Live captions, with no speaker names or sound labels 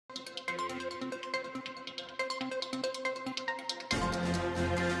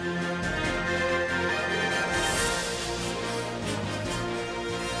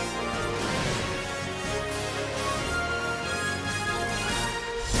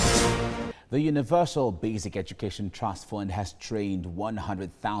The Universal Basic Education Trust Fund has trained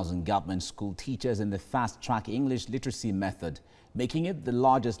 100,000 government school teachers in the fast-track English literacy method, making it the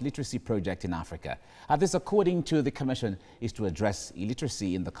largest literacy project in Africa. This, according to the Commission, is to address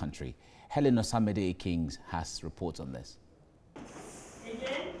illiteracy in the country. Helen Osamede Kings has reports on this.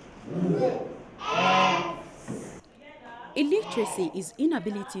 Illiteracy is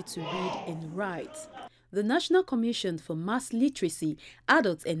inability to read and write. The National Commission for Mass Literacy,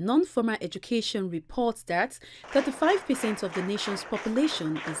 Adult and Non-Formal Education reports that 35% of the nation's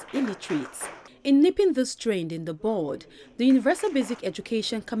population is illiterate. In nipping this trend in the bud, the Universal Basic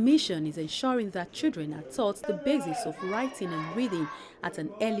Education Commission is ensuring that children are taught the basics of writing and reading at an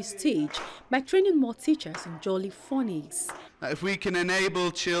early stage by training more teachers in Jolly Phonics. If we can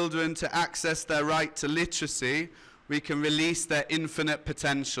enable children to access their right to literacy, we can release their infinite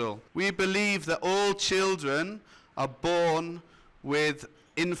potential. We believe that all children are born with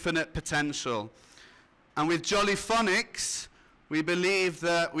infinite potential. And with Jolly Phonics, we believe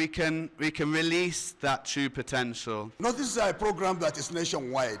that we can release that true potential. Now, this is a program that is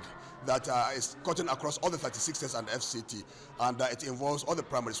nationwide, that is cutting across all the 36 states and FCT, and it involves all the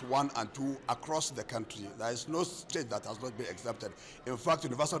primaries 1 and 2 across the country. There is no state that has not been exempted. In fact, the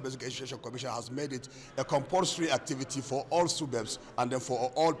Universal Basic Education Commission has made it a compulsory activity for all students and then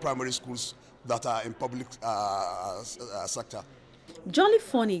for all primary schools that are in public sector. Jolly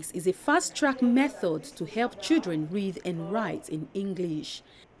Phonics is a fast-track method to help children read and write in English.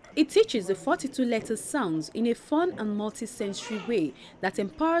 It teaches the 42-letter sounds in a fun and multi-sensory way that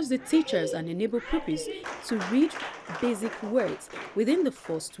empowers the teachers and enable pupils to read basic words within the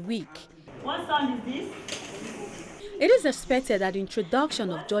first week. What sound is this? It is expected that the introduction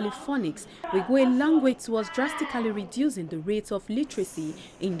of Jolly Phonics will go a long way towards drastically reducing the rate of literacy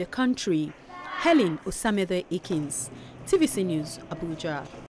in the country. Helen Osamede Kings, TVC News, Abuja.